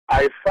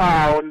I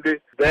found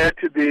that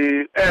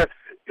the earth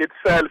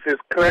itself is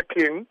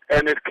cracking,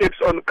 and it keeps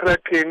on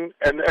cracking,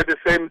 and at the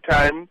same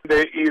time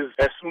there is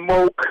a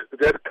smoke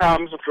that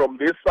comes from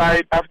this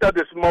side. After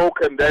the smoke,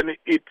 and then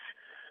it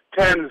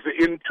turns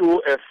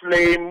into a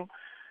flame,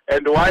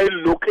 and while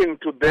looking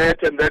to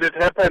that, and then it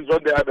happens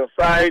on the other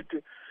side.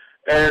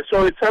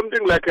 So it's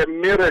something like a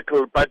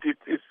miracle, but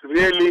it's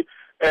really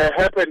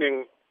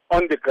happening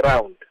on the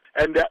ground.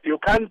 And you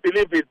can't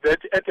believe it that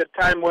at the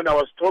time when I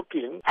was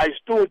talking, I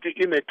stood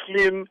in a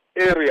clean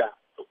area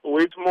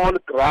with small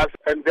grass,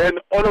 and then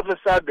all of a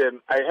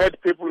sudden I heard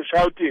people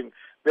shouting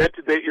that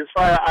there is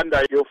fire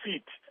under your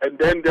feet, and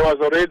then there was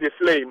already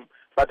flame,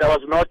 but I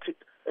was not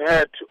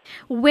hurt.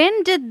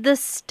 When did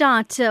this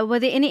start? Were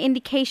there any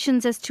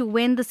indications as to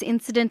when this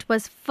incident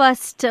was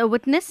first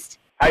witnessed?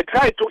 I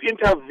tried to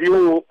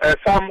interview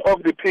some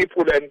of the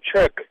people and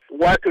check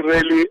what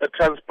really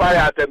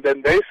transpired, and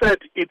then they said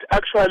it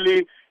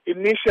actually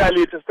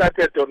initially it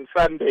started on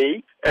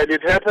Sunday, and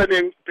it's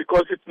happening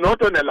because it's not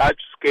on a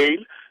large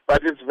scale,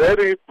 but it's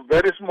very,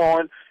 very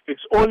small.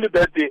 It's only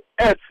that the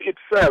earth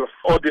itself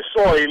or the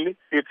soil,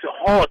 it's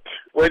hot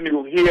when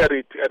you hear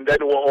it and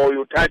then or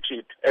you touch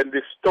it. And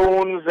the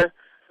stones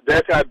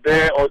that are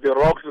there or the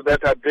rocks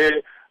that are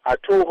there are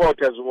too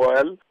hot as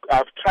well.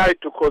 I've tried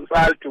to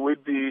consult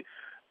with the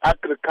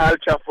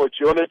agriculture for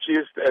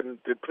geologists and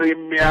the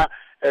premier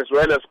as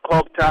well as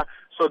COPTA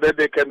so that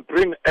they can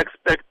bring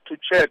experts to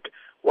check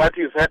what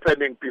is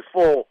happening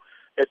before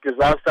a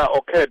disaster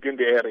occurred in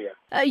the area.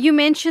 You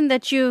mentioned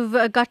that you've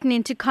gotten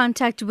into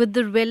contact with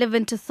the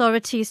relevant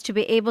authorities to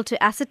be able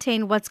to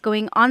ascertain what's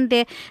going on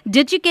there.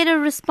 Did you get a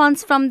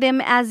response from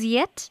them as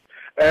yet?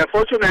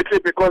 Fortunately,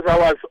 because I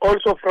was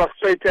also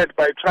frustrated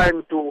by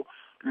trying to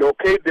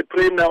locate the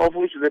premier, of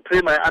which the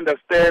premier I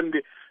understand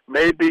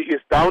maybe is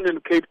down in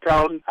Cape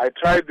Town. I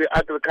tried the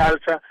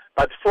agriculture,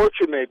 but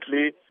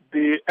fortunately,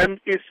 the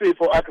MEC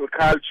for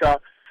Agriculture,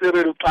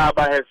 Cyril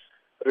Xaba, has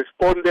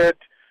responded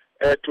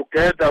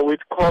together with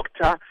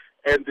COPTA,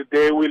 and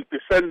they will be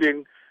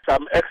sending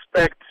some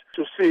experts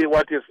to see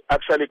what is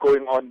actually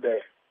going on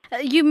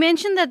there. You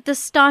mentioned that this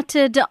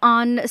started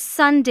on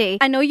Sunday.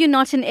 I know you're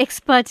not an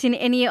expert in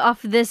any of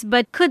this,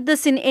 but could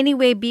this in any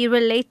way be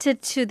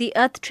related to the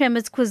earth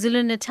tremors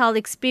KwaZulu-Natal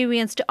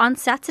experienced on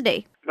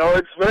Saturday? No,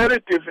 it's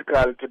very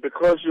difficult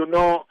because,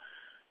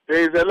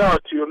 there is a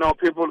lot,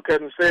 people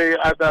can say,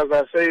 others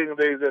are saying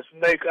there is a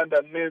snake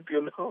underneath,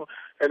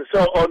 and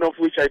so on, of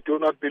which I do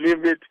not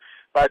believe it.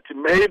 But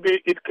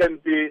maybe it can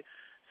be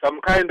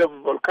some kind of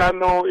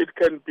volcano, it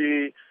can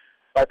be,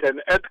 but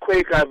an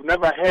earthquake. I've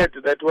never heard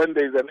that when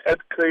there is an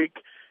earthquake,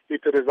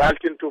 it results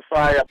into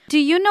fire. Do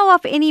you know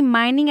of any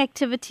mining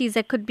activities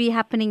that could be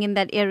happening in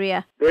that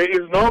area? There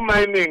is no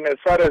mining as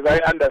far as I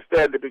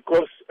understand,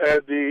 because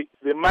the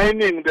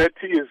mining that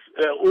is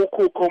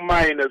Ukuko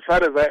mine, as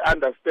far as I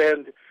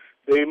understand,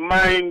 they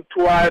mine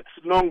towards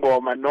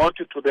Nongoma, not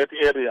to that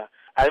area.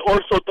 I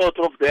also thought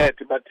of that,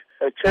 but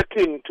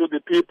checking to the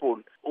people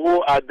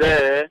who are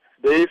there,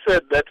 they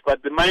said that,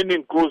 but the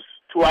mining goes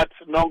towards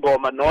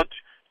Nongoma, not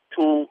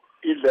to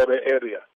Dlebe area.